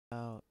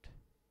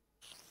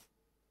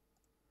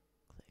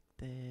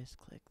this,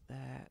 click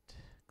that,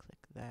 click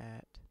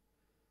that.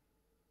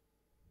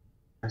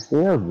 Where's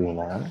the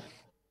arena?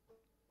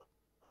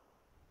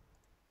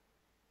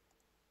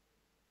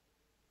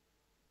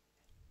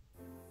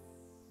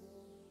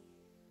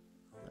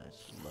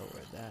 Let's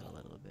lower that a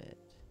little bit.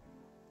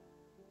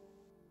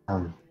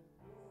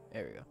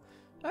 There we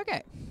go.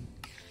 Okay.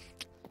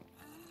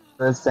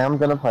 Is Sam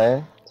gonna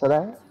play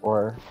today,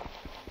 or?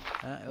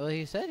 Well,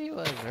 he said he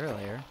was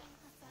earlier.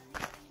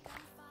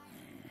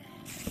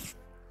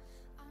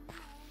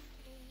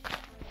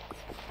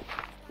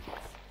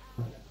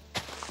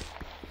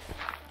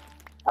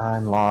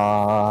 I'm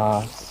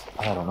lost.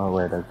 I don't know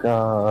where to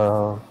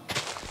go.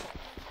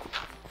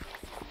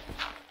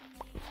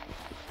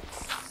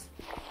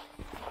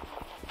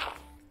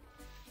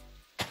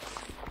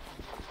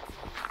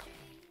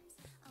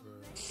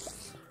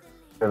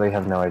 Really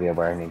have no idea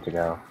where I need to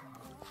go.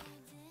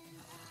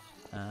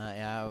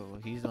 Yeah, well,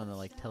 he's the one that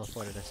like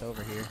teleported us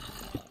over here.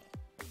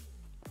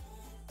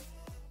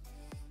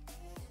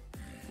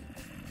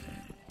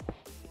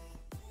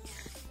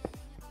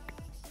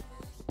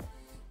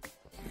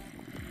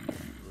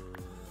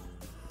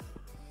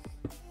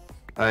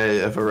 I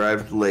have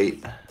arrived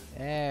late.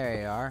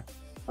 There you are.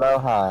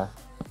 Aloha.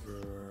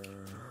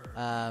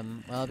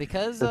 Well,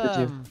 because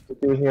Did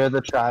you hear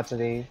the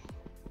tragedy?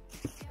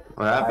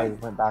 What happened?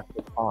 I went back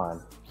to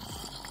spawn.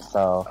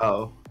 So.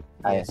 Oh.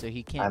 Yeah, Yeah, so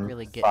he can't I'm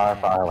really get far,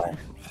 back. far away.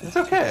 It's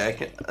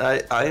okay.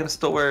 I am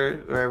still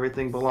where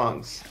everything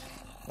belongs.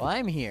 Well,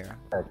 I'm here.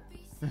 Good.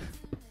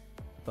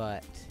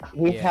 But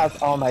He yeah.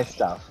 has all my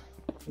stuff.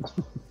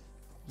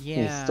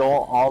 Yeah. He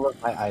stole all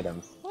of my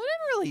items. Well, I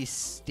didn't really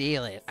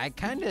steal it. I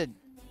kind of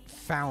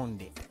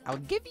found it. I'll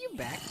give you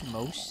back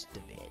most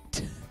of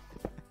it.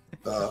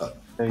 So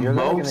you're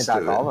gonna give me Most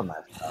back of all it. of my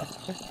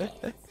stuff.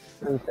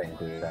 Three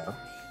things, you know.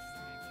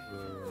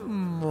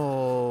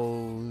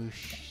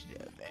 Most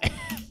of it.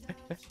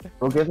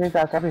 Well, give me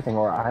back everything,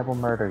 or I will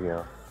murder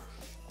you.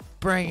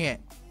 Bring it.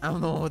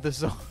 I'm the one with the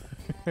sword.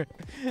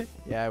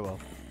 Yeah, I will.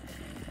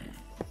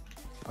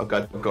 Oh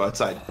god, go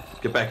outside.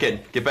 Get back in.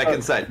 Get back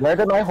inside. Where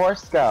did my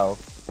horse go?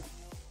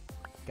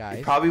 Guys.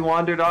 He probably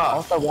wandered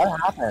off. Also, what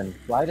happened?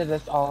 Why did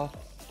this all?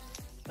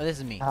 Oh, this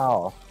is me.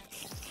 How?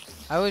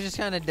 I was just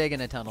kind of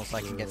digging a tunnel so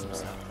I can get some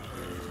stuff.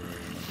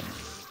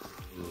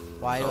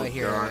 Why do Oh, I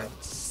hear God.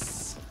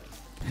 it?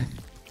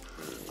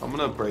 I'm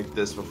gonna break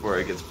this before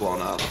it gets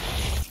blown up.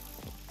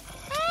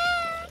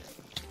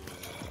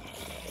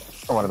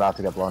 Someone about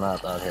to get blown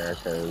up out here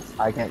because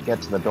I can't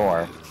get to the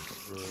door.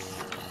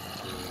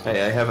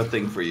 Hey, I have a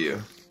thing for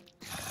you.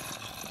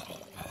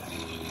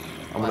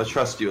 I'm gonna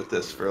trust you with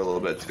this for a little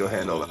bit to go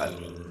handle that.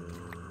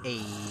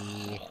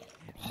 Hey.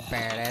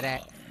 Ba-da-da.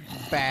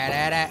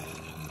 Ba-da-da.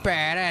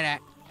 Ba-da-da.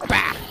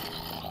 Bah!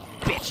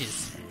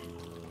 Bitches.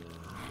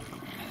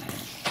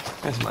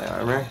 There's my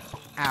armor.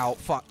 Ow.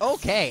 Fuck.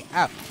 Okay.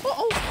 Ow.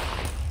 Uh-oh.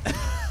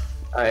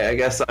 Alright, I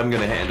guess I'm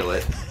gonna handle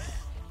it.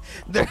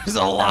 There's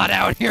a lot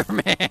out here,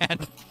 man.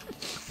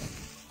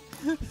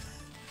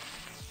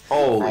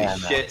 Holy I am,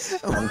 shit.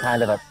 I'm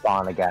kind of at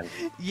spawn again.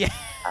 Yeah.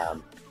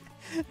 Um,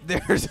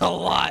 There's a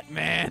lot,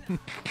 man.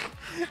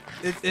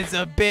 It's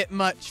a bit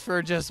much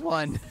for just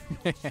one.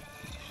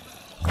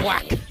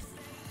 Quack.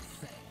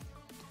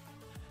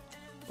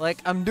 Like,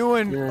 I'm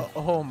doing... Yeah.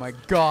 Oh my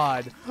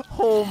god.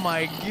 Oh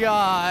my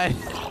god.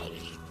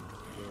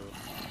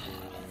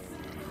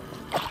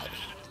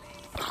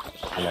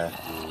 kinda,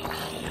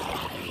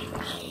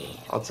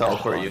 I'll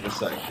teleport you in a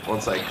sec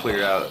once I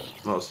clear out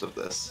most of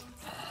this.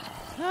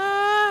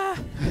 Ah.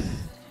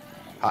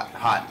 Hot,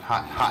 hot,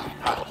 hot, hot,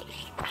 hot.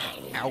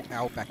 Ow,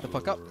 ow. Back the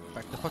fuck up.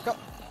 Back the fuck up.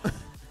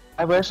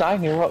 I wish I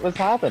knew what was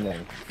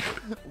happening.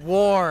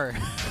 War.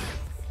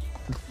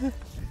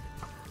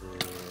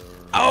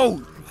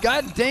 Oh!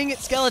 God dang it,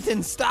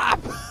 skeleton, stop!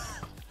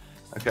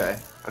 Okay,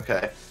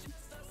 okay.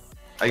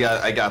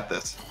 I got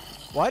this.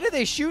 Why do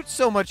they shoot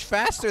so much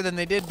faster than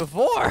they did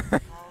before?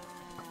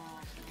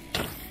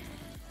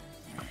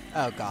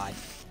 Oh god.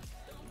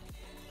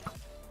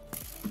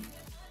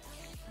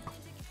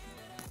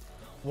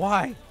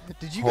 Why?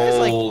 Did you guys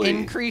like Holy.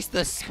 increase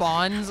the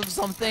spawns of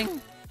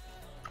something?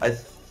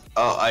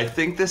 I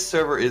think this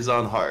server is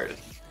on hard.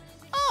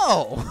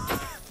 Oh!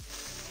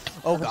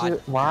 Oh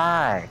god.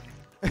 Why?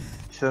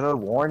 Should have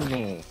warned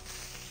me.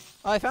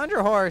 Oh, I found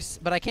your horse,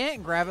 but I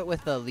can't grab it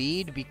with the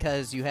lead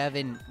because you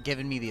haven't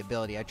given me the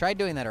ability. I tried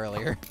doing that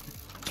earlier.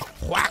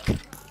 Whack!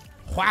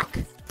 Whack!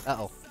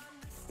 Uh-oh.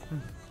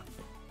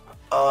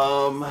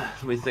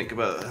 Let me think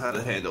about how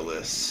to handle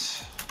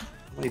this.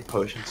 How many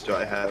potions do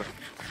I have?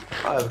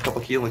 I have a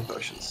couple healing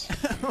potions.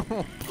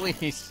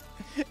 Please.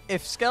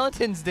 If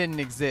skeletons didn't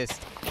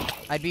exist,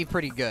 I'd be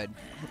pretty good.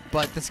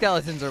 But the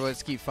skeletons are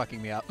what's keep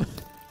fucking me up.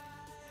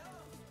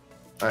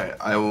 Alright,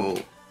 I will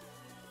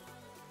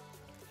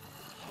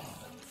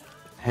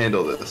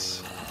handle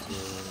this.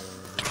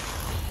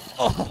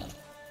 Oh!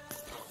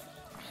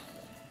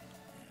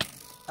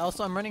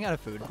 Also, I'm running out of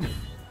food.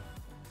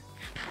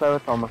 So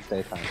it's almost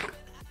daytime.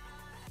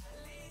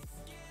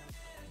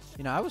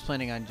 You know, I was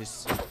planning on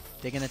just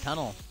digging a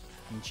tunnel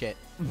and shit.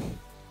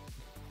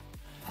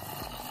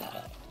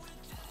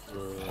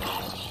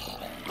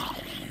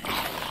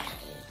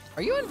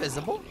 Are you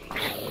invisible?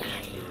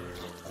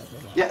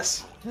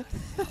 Yes.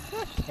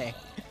 Okay.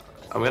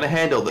 I'm gonna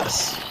handle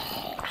this.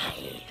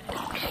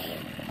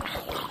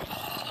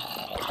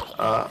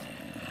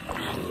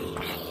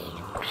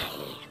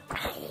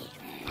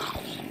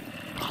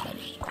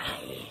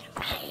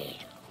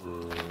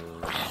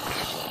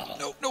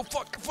 No,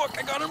 fuck,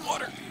 I got in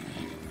water.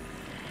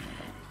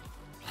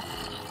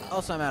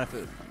 Also, I'm out of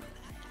food.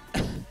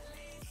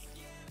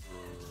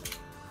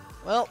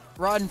 Well,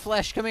 rotten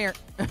flesh, come here.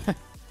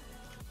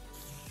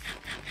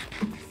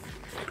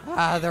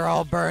 Ah, they're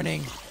all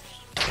burning.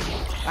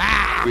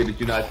 Ah! Wait, did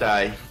you not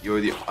die?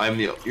 You're the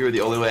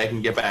only way I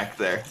can get back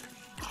there.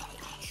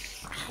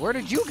 Where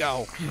did you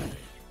go?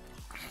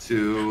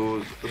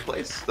 To the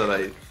place that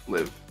I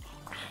live.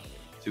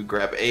 To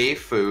grab A,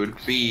 food,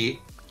 B,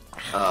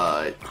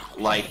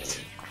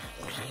 light.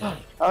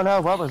 Oh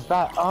no, what was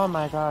that? Oh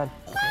my god.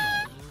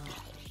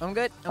 I'm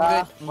good.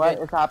 I'm good. What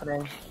is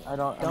happening? I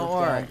don't Don't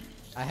worry. understand.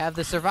 I have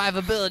the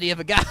survivability of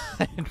a god.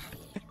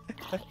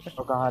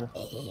 Oh god.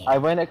 I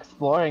went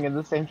exploring in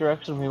the same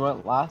direction we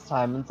went last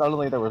time, and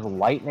suddenly there was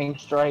lightning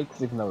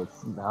strikes, even though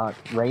it's not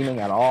raining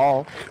at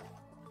all.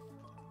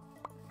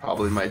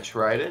 Probably my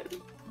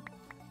trident.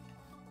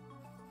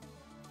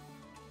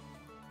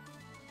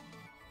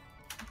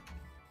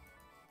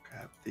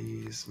 Grab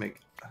these, make...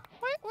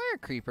 Why are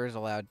creepers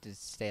allowed to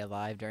stay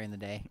alive during the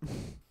day?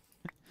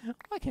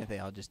 Why can't they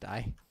all just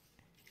die?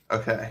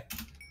 Okay.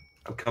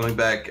 I'm coming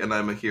back and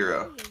I'm a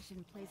hero.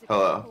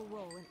 Hello.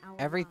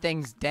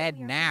 Everything's dead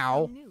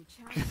now.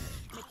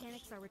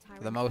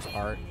 For the most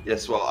part.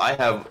 Yes, well, I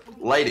have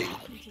lighting.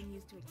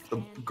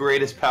 The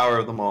greatest power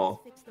of them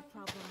all.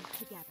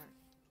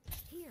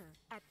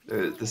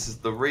 This is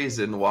the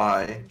reason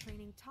why.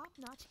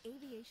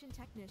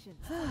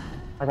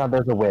 I god,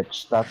 there's a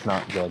witch. That's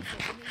not good.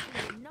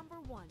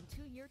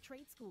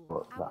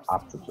 Well, the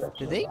opposite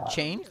direction Did they of that.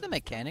 change the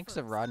mechanics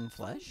of rotten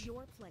flesh?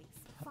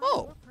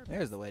 Oh,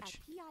 there's the witch.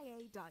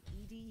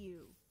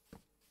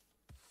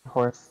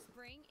 Horse.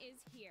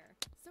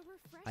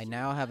 I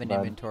now have an Bud.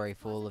 inventory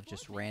full of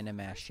just random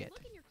ass shit.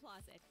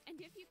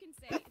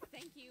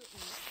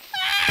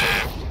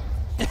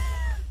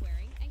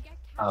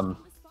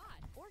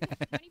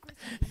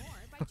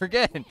 We're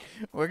good.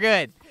 We're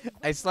good.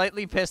 I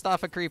slightly pissed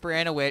off a creeper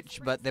and a witch,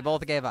 but they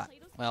both gave up.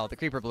 Well, the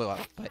creeper blew up,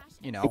 but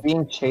you know. You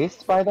being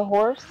chased by the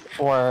horse,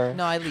 or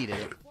No, I leaded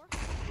it.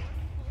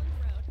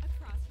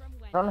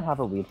 I don't have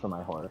a lead for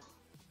my horse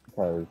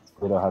because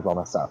Guido has all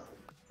my stuff.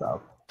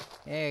 So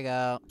There you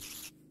go.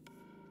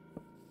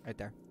 Right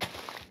there.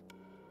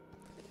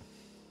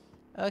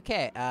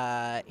 Okay,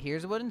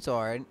 here's a wooden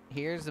sword.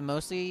 Here's the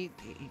mostly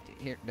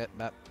here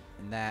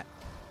and that.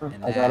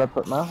 And I gotta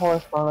put my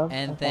horse on him.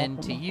 And then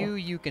to you,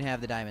 you can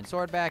have the diamond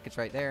sword back. It's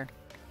right there.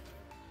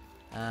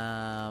 You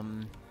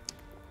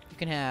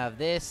can have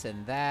this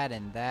and that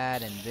and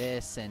that and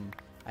this, and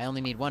I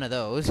only need one of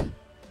those.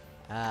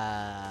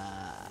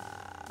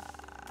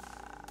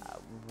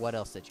 What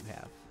else did you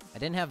have? I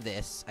didn't have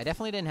this. I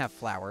definitely didn't have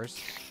flowers.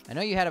 I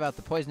know you had about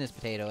the poisonous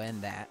potato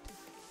and that.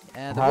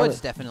 The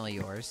wood's definitely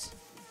yours.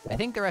 I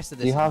think the rest of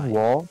this. Do you is have mine.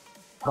 wool?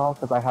 No,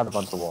 because I had a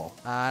bunch of wool.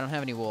 I don't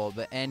have any wool,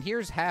 and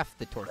here's half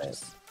the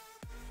torches.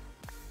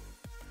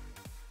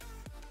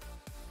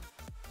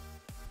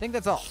 I think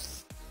that's all.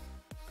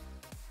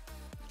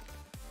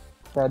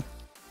 Good.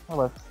 That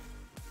works.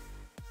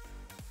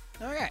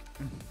 Okay.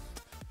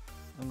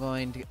 I'm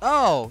going to...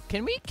 Oh!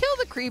 Can we kill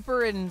the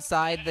creeper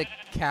inside the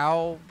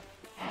cow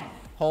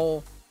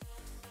hole?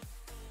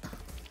 I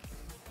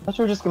thought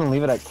you were just gonna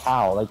leave it at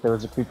cow, like there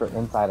was a creeper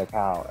inside a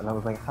cow, and I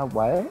was like, how,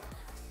 what?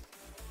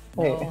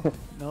 Wait,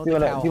 No, do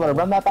you wanna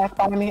run that back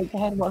by me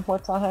again one more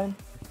time?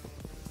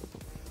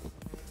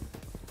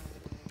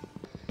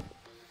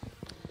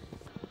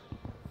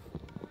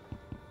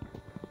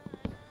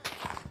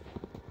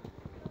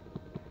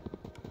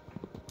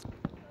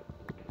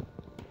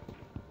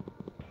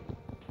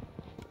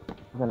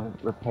 I'm gonna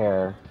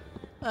repair.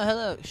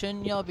 Hello.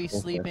 Shouldn't y'all be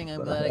sleeping?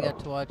 I'm glad I got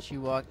to watch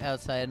you walk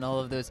outside and all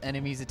of those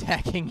enemies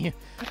attacking you.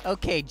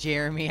 Okay,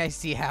 Jeremy, I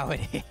see how it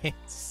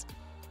is.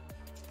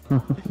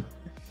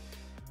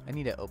 I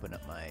need to open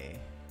up my...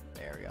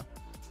 There we go.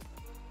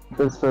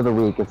 This for the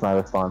week is my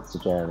response to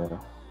Jeremy.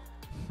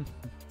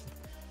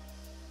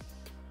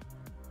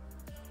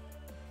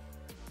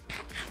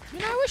 You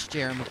know, I wish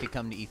Jeremy could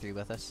come to E3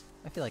 with us.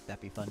 I feel like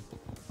that'd be fun.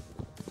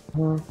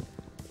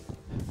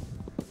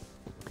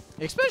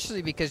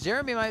 Especially because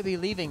Jeremy might be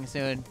leaving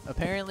soon.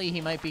 Apparently,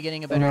 he might be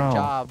getting a better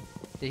job.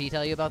 Did he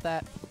tell you about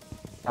that?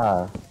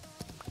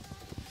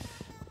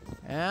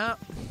 Yeah.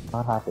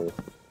 Not happy.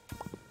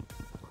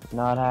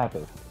 Not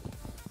happy.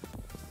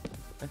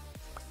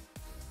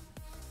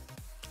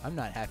 I'm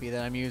not happy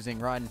that I'm using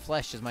rotten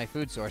flesh as my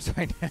food source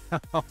right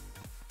now.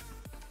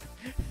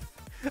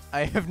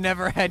 I have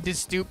never had to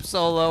stoop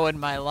so low in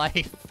my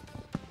life.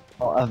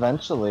 Well,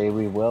 eventually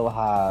we will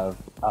have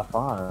a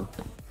farm.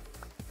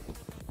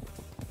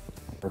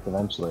 It's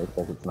eventually,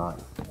 because it's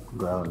not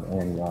grown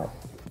in yet.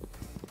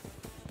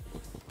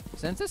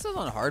 Since this is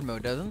on hard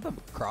mode, doesn't the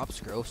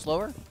crops grow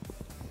slower?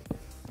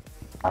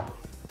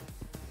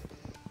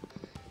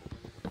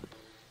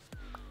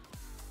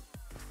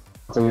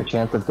 So your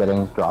chance of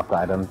getting dropped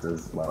items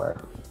is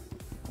lower.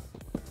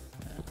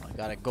 I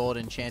got a gold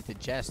enchanted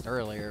chest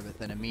earlier, but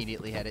then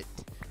immediately had it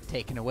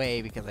taken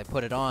away because I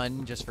put it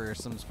on just for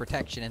some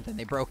protection, and then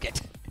they broke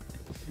it.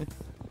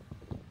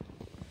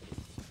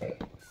 Okay.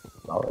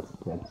 Oh, it's a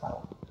good time.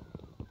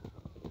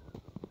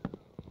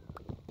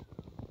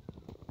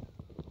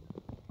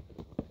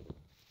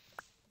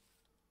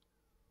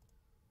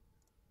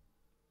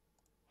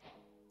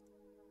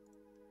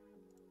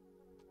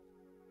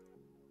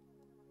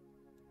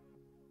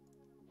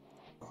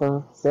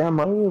 So, Sam,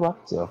 what are you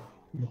up to?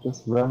 You're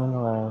just running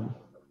around.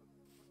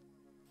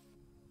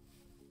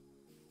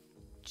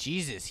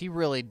 Jesus, he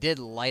really did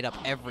light up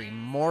every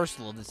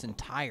morsel of this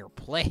entire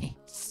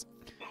place.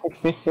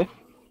 Oh,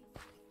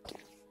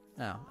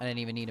 I didn't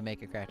even need to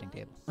make a crafting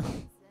table.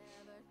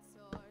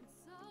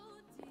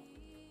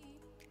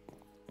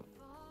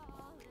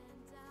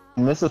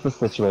 And this is the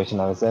situation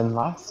I was in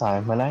last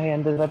time when I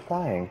ended up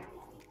dying.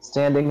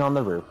 Standing on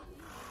the roof.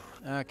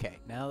 Okay,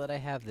 now that I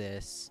have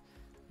this,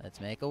 let's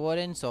make a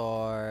wooden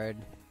sword.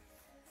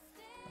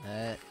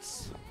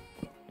 Let's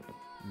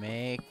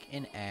make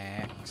an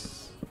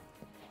axe.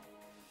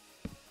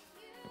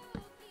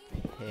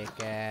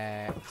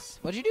 Pickaxe.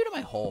 What'd you do to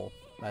my hole,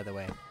 by the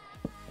way?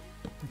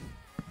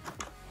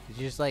 Did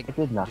you just like I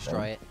did nothing.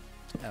 destroy it?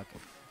 Okay.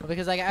 Well,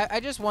 because like I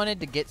just wanted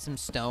to get some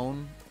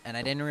stone, and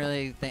I didn't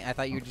really think. I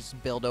thought you'd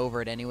just build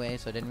over it anyway,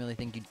 so I didn't really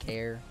think you'd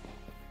care.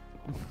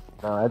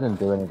 No, I didn't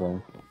do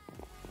anything.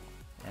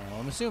 Well,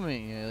 I'm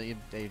assuming you're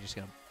just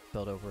gonna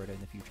build over it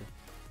in the future.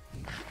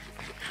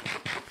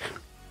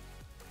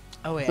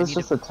 Oh wait, This is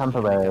just a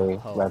temporary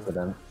hoe.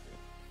 residence.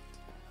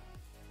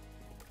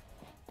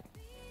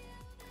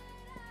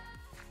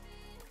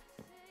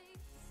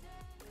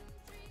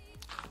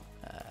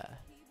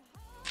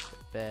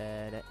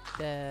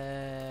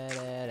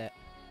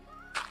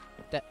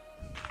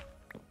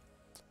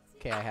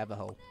 Okay, I have a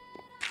hoe.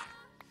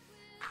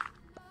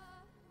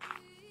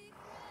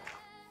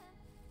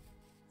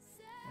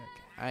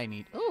 Okay, I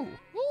need. Ooh,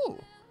 ooh.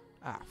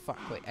 Ah, fuck.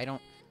 Wait, I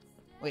don't.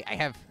 Wait,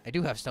 I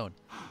do have stone.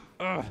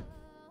 Ugh.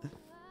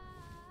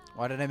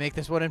 Why did I make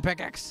this wooden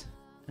pickaxe?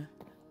 I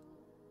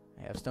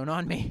have stone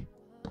on me.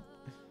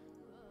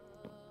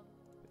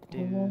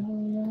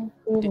 Getting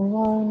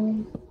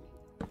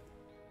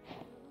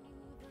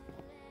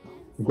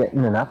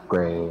an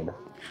upgrade.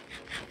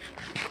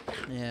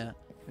 Yeah,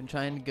 been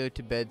trying to go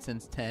to bed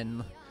since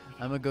 10.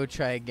 I'm gonna go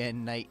try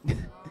again night.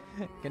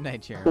 Good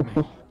night, Jeremy.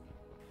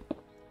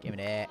 Give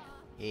me that.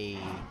 Hey.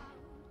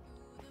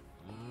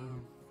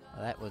 Well,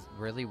 that was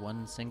really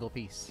one single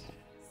piece.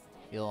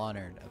 Feel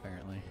honored,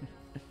 apparently.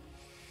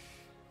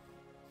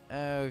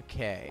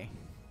 Okay.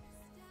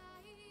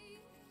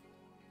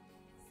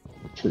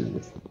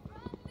 Trees.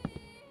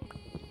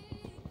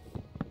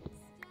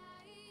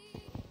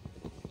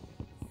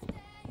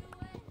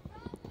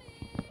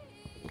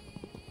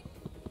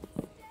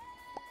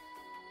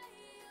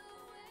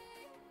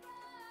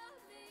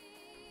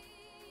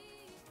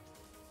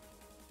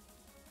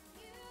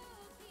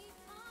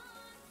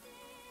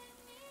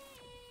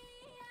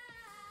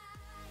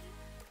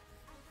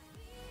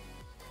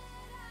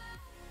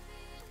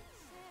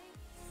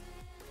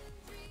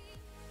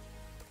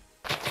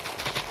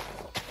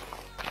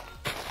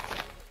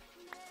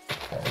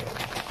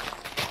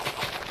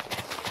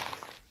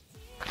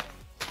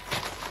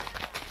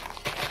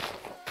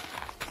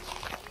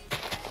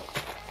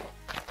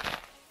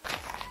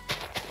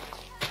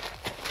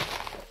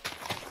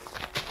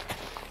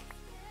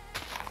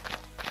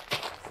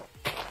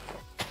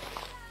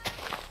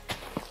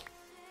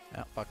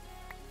 Oh, fuck.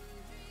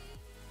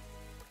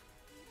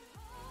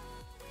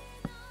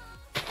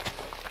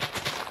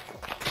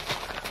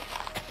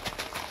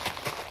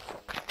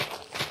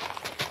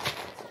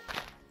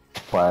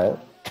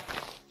 What?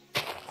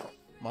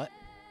 What?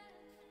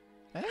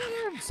 I haven't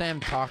heard Sam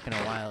talk in a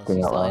while. Is he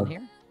Being still in allowed.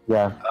 here?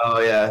 Yeah. Oh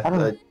yeah, I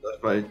don't-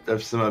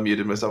 I've somehow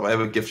muted myself. I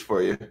have a gift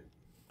for you.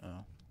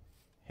 Oh.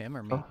 Him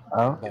or me?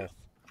 Oh. Both.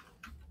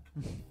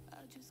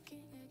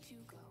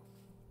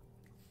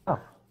 Oh.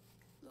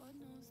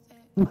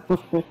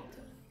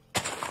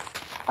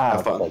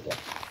 Have fun. Take it.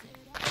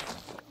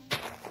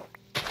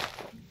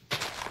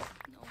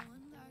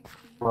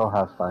 We'll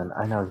have fun.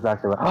 I know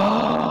exactly what.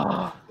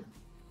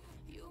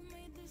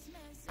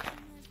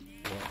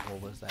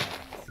 What was that?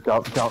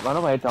 Don't run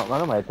away! Don't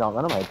run away! Don't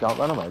run away! Don't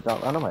run away!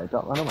 Don't run away!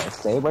 Don't run away!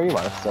 Stay where you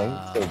are. Stay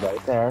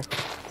right there.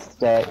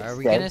 Stay. Are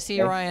we stay, gonna see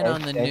stay, Ryan stay,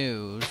 on the stay,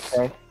 news?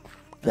 Stay.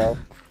 Stay.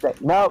 Stay.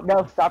 No!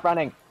 No! Stop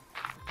running!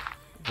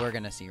 We're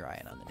gonna see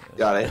Ryan on the news.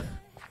 Got it.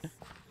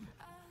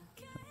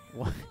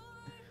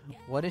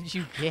 What did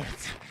you get?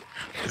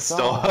 I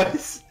stole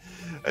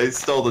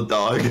the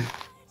dog.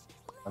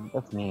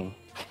 That's mean.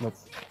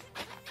 That's.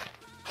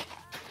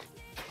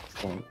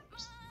 I'm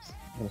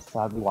gonna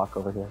sadly walk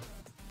over here.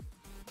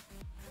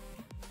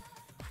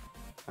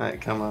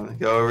 Alright, come on.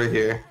 Go over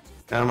here.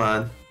 Come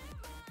on.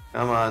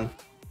 Come on.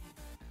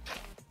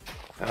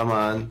 Come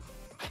on.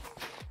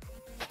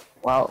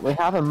 Well, we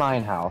have a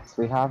mine house.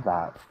 We have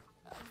that.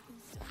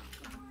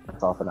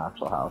 That's off an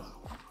actual house.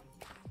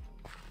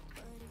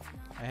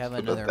 I have Put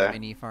it another there.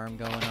 mini farm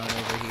going on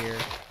over here.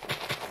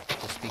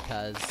 Just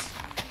because.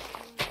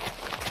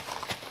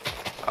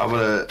 I'm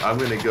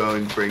gonna go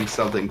and bring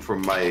something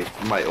from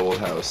my old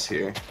house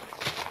here.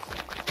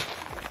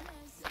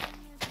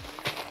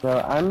 So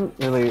I'm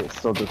really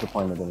still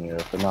disappointed in you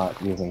for not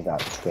using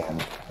that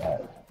skin.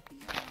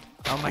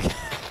 Oh my god.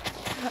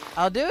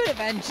 I'll do it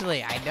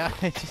eventually. I know.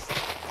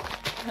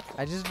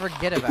 I just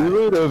forget about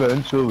Do it. it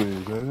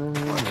eventually.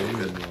 Come on,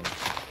 David.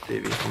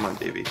 Davey, come on,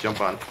 Davey. Jump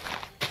on.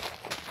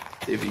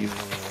 Davey, you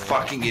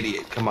fucking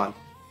idiot. Come on.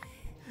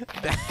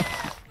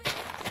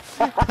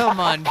 Come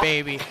on,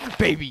 baby.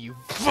 Baby, you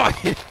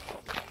fucking.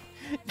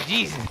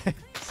 Jesus.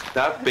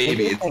 Not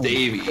baby, it's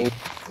Davey. His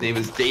name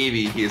is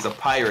Davey. He is a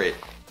pirate.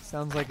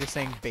 Sounds like you're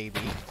saying baby.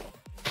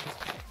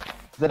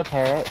 Is it a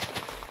parrot?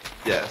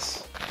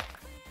 Yes.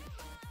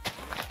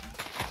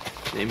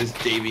 His name is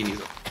Davey and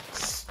he's a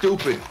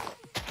stupid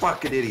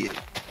fucking idiot.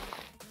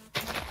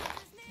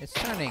 It's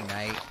turning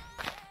night.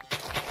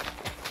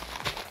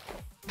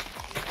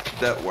 Did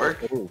that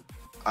work? It is.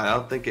 I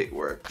don't think it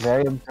works.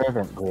 Very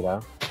observant,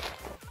 Guido.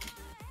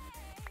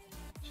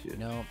 Shit.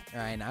 No,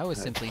 Ryan, I was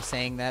simply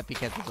saying that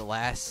because of the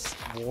last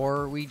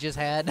war we just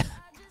had.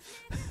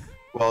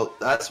 Well,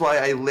 that's why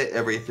I lit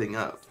everything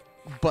up.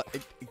 But,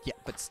 yeah,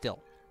 but still.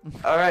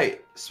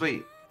 Alright,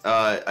 sweet.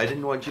 I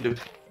didn't want you to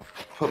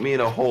put me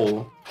in a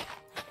hole.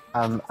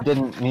 I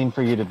didn't mean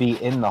for you to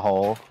be in the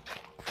hole.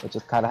 It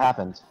just kind of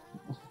happened.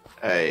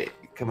 Hey,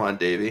 come on,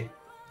 Davey.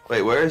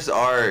 Wait, where's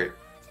our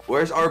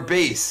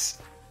base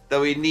that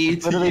we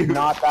need to Literally use?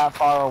 not that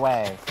far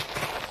away.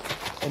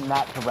 In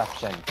that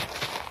direction.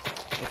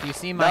 If you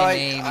see No, my I-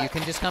 name, I- you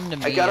can just come to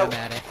I me. gotta- I'm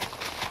at it.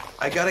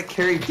 I gotta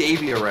carry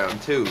Davey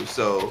around too,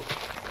 so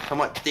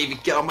come on, Davey,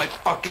 get on my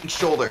fucking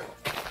shoulder.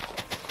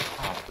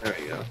 There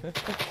we go.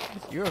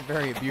 You are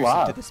very abusive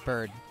Wow. to this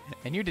bird,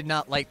 and you did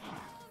not like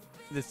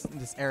this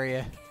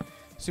area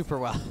super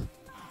well.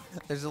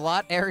 There's a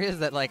lot areas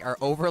that like are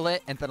overlit,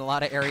 and then a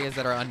lot of areas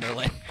that are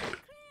underlit.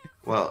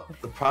 Well,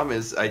 the problem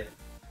is I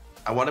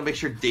want to make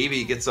sure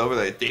Davey gets over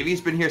there. Davey's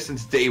been here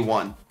since day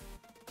one.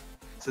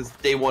 Since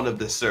day one of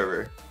this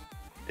server.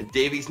 And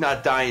Davey's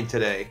not dying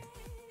today.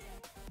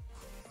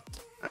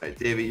 Alright,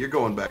 Davey, you're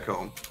going back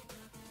home.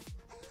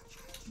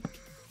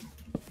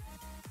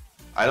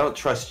 I don't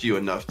trust you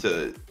enough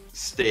to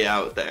stay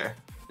out there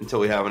until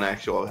we have an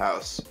actual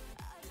house.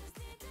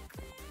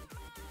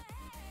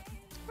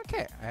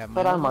 Okay, I have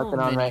But my I'm little working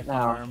on mini right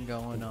now. farm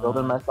going on.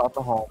 Building myself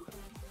a home.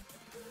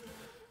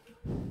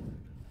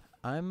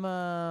 I'm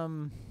I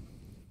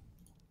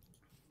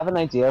have an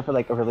idea for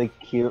like a really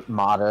cute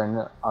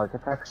modern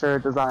architecture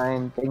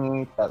design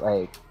thingy, but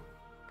like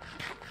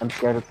I'm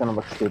scared it's gonna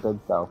look stupid,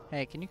 so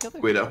Hey, can you kill the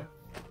Guido.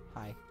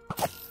 Hi.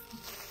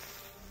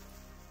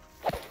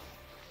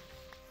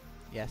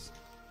 Yes.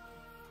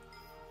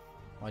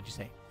 What'd you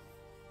say?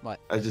 What?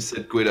 I just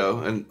said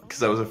Guido, and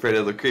because I was afraid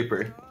of the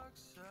creeper.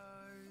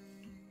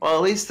 Well,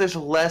 at least there's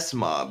less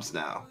mobs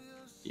now.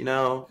 You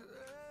know,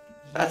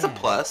 that's a Yeah.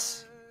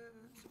 plus.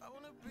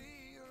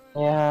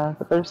 yeah,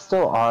 but there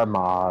still are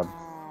mobs.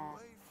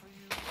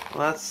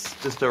 Well, that's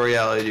just a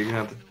reality you're gonna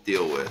have to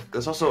deal with.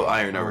 There's also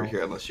iron over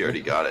here, unless you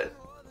already got it.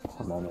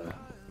 So many.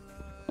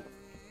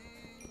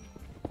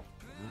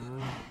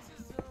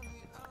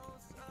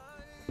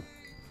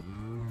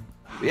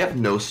 We have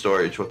no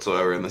storage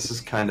whatsoever, and this is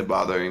kind of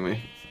bothering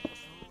me.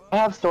 I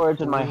have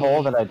storage in my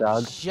hole that I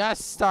dug.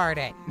 Just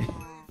started.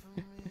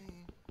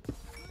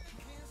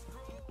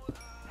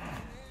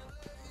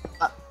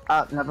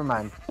 Never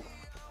mind.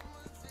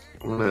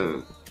 I'm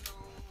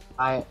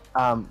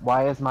gonna-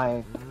 Why is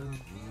my...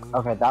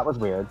 Okay, that was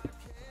weird.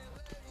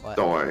 What?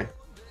 Don't worry.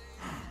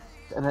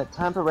 And it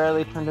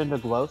temporarily turned into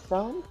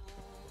glowstone?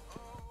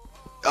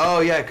 Oh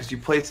yeah, because you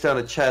placed down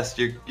a chest.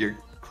 You're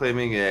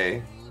claiming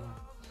a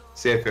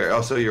safeguard.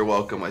 Also, you're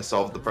welcome. I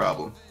solved the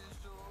problem.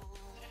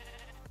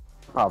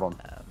 Problem.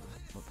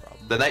 No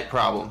problem. The night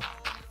problem.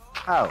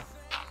 Oh.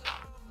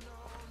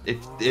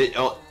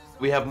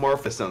 We have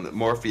Morpheus on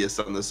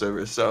the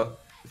server, so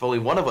if only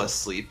one of us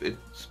sleep, it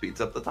speeds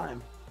up the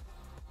time.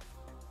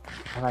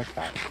 I like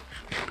that.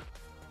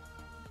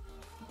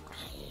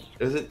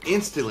 It doesn't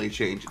instantly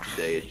change it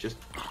today. It just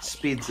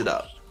speeds it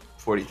up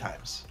 40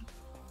 times.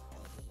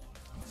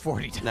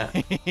 40 Nah.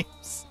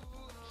 times.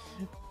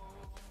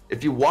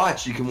 If you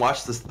watch, you can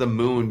watch the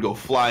moon go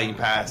flying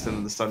past and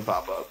then the sun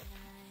pop up.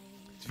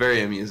 It's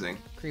very amusing.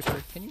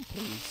 Creeper, can you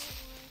please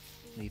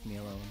leave me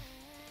alone?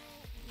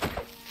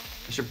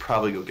 I should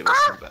probably go get us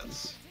some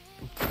beds.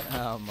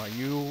 Are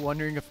you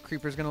wondering if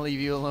Creeper's gonna leave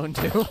you alone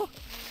too?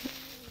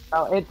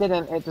 Oh, it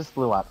didn't. It just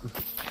blew up.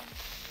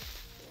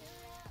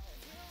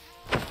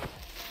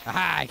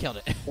 Aha, I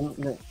killed it.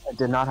 I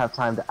did not have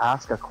time to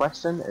ask a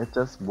question. It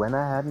just went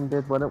ahead and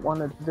did what it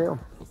wanted to do.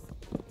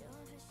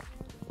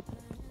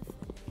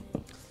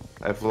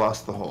 I've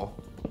lost the hole.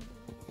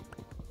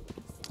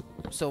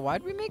 So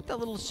why'd we make the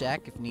little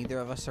shack if neither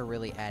of us are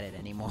really at it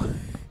anymore?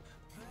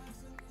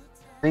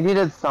 We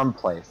needed some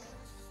place.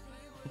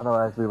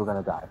 Otherwise, we were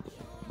gonna die.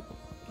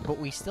 But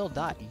we still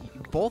died.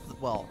 Both,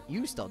 well,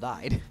 you still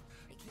died.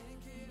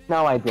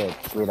 No, I did,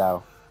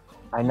 Guido.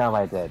 I know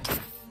I did.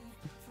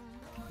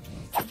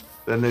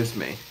 Then there's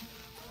me.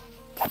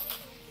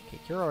 Okay,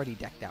 you're already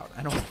decked out.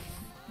 I don't...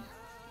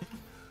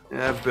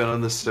 Yeah, I've been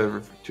on this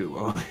server for too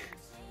long.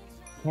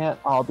 Can't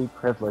all be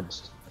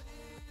privileged.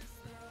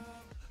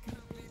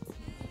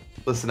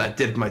 Listen, I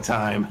did my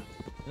time.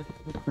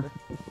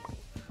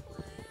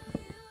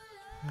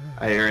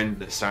 I earned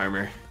this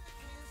armor.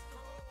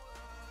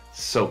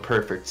 So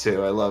perfect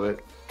too. I love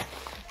it.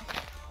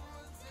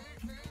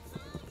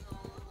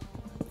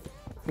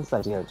 This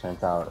idea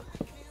turns out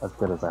as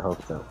good as I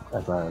hope so.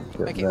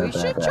 Okay, we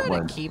should try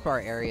to keep our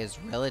areas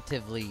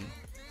relatively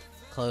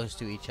close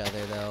to each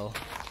other, though.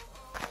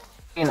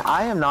 I mean,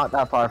 I am not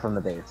that far from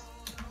the base.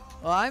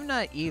 Well, I'm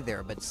not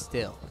either, but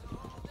still.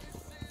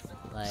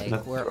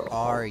 Like, where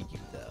are you,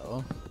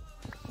 though?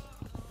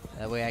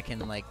 That way I can,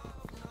 like,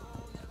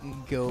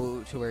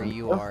 go to where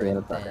you are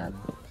and then...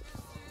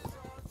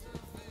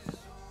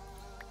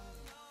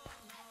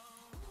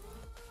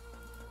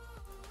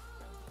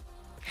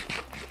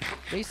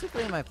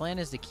 Basically, my plan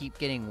is to keep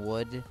getting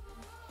wood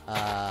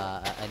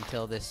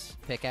until this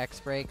pickaxe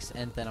breaks,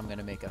 and then I'm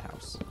gonna make a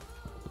house.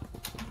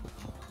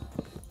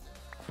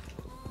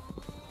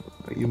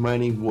 Are you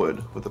mining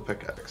wood with a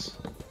pickaxe?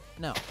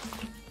 No.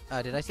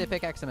 Did I say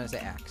pickaxe? I meant to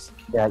say axe.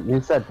 Yeah,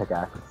 you said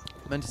pickaxe.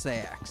 I meant to say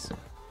axe.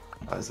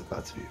 I was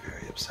about to be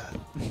very upset.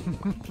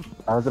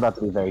 I was about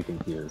to be very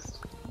confused.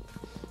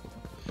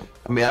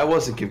 I mean, I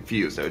wasn't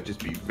confused. I would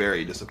just be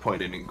very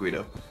disappointed in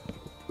Guido.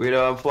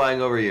 Guido, I'm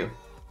flying over you.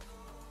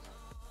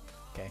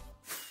 Okay.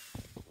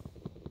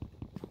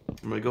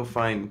 I'm gonna go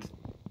find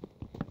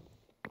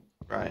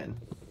Ryan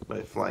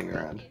by flying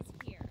around.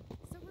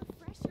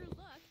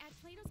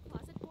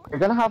 You're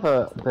gonna have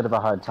a bit of a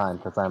hard time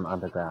because I'm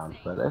underground,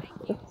 but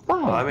it's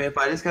fine. Well, I mean, if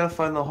I just gotta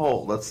find the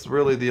hole, that's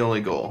really the only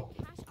goal.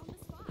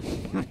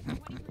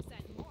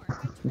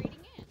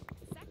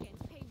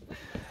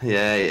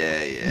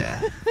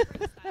 Yeah.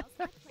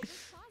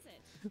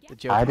 The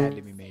joke had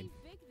to be made.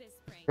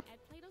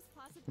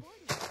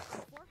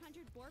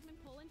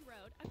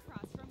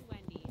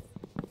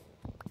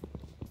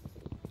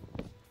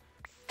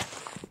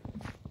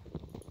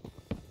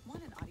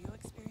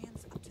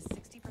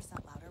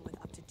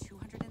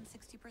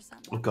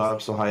 Oh god, I'm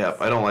so high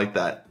up. I don't like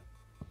that.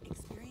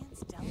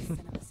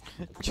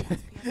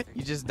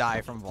 You just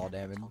die from fall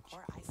damage.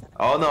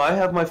 Oh no, I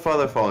have my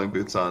father falling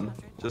boots on.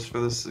 Just for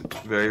this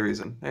very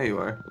reason. There you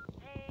are.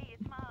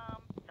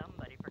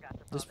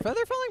 Does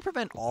feather falling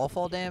prevent all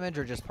fall damage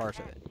or just part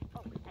of it?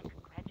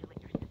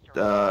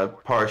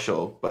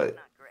 Partial, but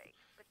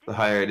the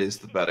higher it is,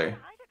 the better.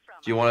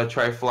 Do you want to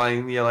try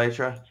flying the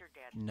elytra?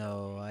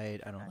 No, I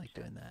don't like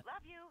doing that.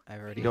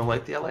 I've already. You don't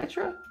like the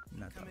elytra?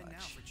 Not that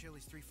much.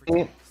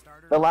 See,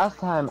 the last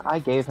time I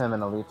gave him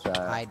an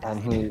elytra, and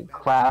he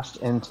crashed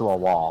into a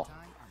wall.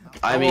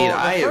 I mean,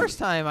 the first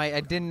time I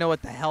didn't know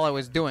what the hell I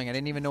was doing. I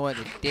didn't even know what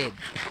it did.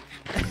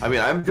 I mean,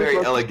 I'm very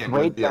elegant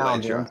with the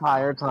down the elytra.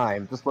 entire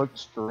time. Just looked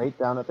straight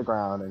down at the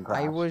ground and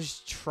crashed. I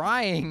was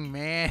trying,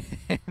 man.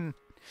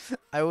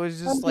 I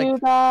was just like,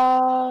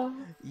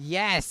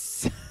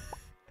 yes.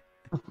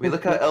 I mean,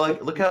 look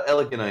how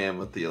elegant I am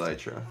with the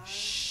elytra.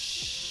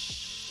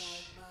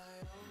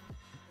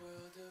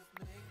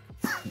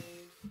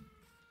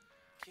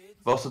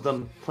 I've also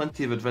done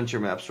plenty of adventure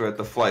maps where I have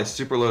to fly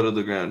super low to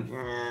the ground.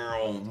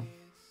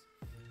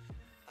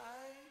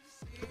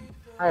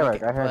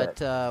 Firework, I heard it.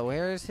 But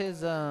where's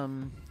his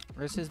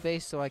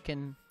base so I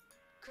can?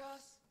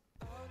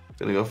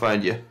 Gonna go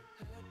find you.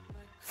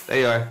 There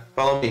you are.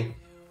 Follow me.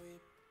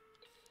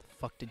 The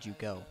fuck did you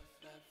go?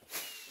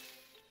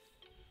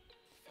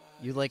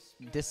 You like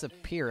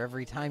disappear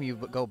every time you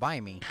go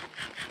by me.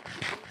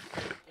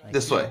 Like,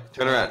 This way.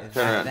 Turn around.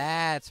 Turn around.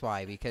 That's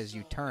why, because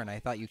you turn. I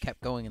thought you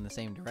kept going in the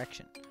same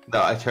direction.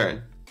 No, I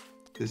turn.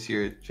 Because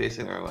you're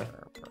chasing the wrong way.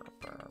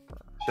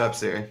 Shut up,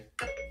 Siri.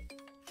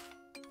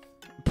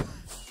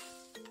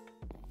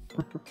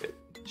 Okay,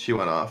 she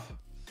went off.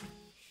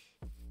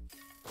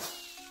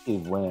 He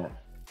went.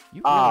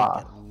 You really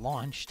get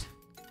launched.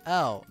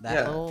 Oh, that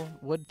Yeah. little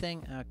wood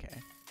thing? Okay.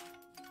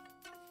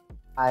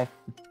 Hi.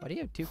 Why do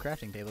you have two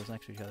crafting tables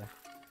next to each other?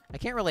 I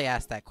can't really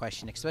ask that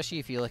question, especially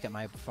if you look at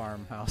my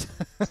farmhouse.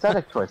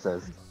 Aesthetic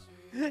choices.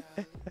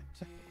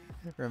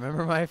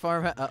 Remember my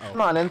farmhouse? Uh-oh.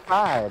 Come on,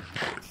 inside.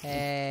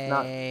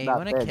 Hey, you not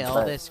wanna big, kill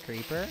but- this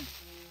creeper?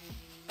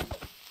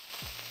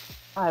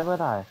 Why would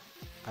I?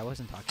 I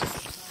wasn't talking.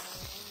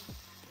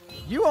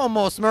 You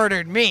almost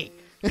murdered me!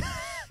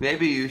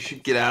 Maybe you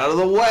should get out of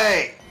the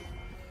way.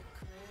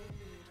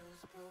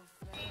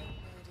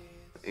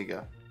 There you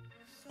go.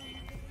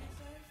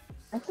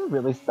 That's a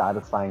really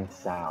satisfying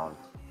sound.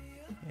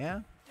 Yeah?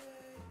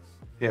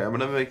 Here, I'm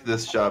gonna make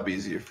this job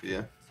easier for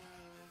you.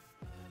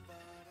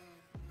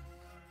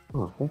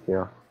 Oh, thank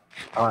you.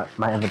 Oh,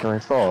 my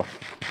inventory's full.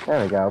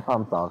 There we go.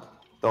 Problem solved.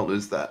 Don't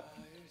lose that.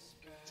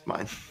 It's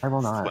mine. I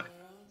will not.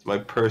 It's my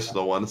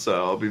personal one,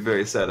 so I'll be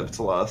very sad if it's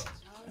lost.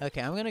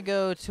 Okay, I'm gonna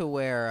go to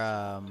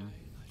where,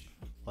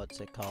 what's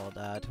it called?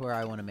 To where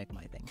I want to make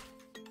my thing.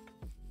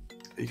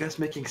 Are you guys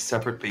making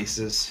separate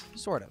bases?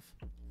 Sort of.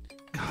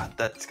 God,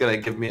 that's gonna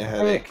give me a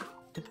headache.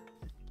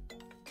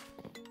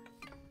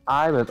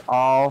 I was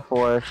all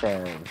for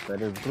sharing,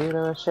 but is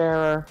Guido a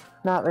sharer?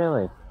 Not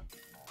really.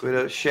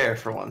 Guido, share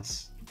for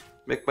once.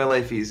 Make my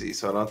life easy,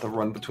 so I don't have to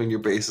run between your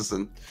bases,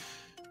 and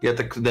you have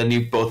to. Then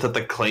you both have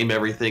to claim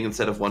everything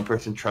instead of one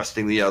person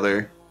trusting the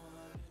other.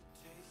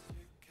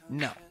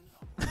 No.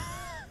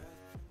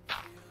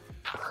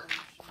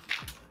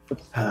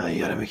 You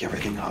gotta make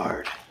everything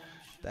hard.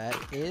 That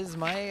is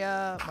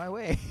my my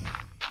way.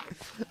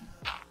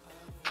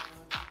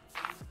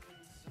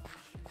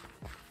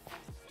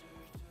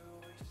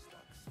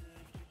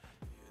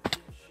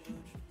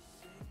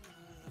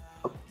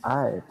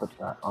 I put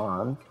that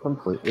on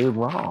completely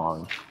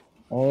wrong.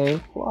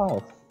 A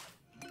plus.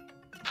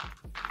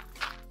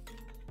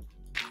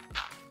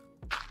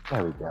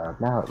 There we go.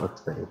 Now it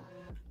looks pretty.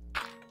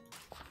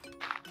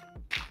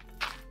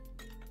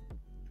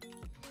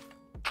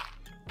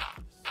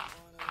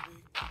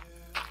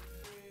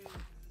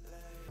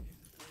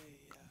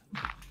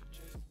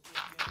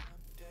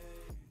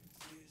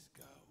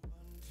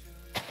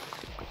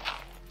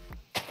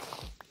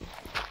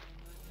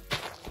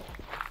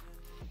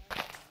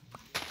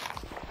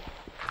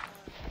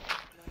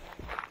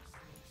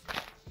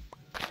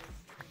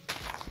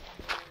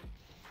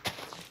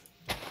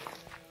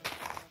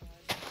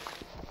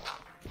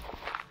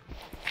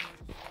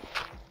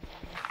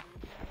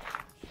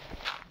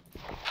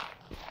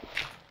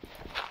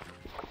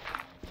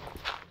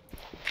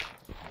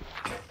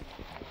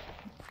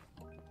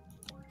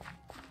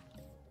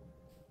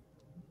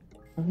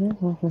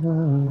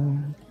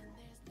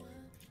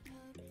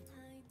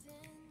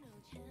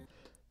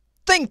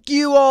 Thank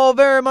you all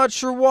very much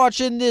for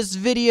watching this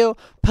video.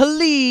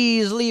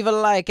 Please leave a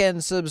like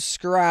and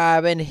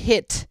subscribe and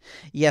hit,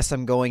 yes,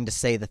 I'm going to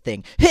say the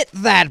thing, hit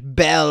that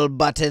bell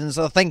button.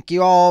 So thank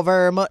you all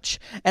very much,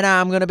 and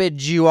I'm going to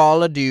bid you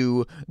all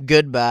adieu.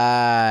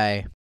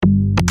 Goodbye.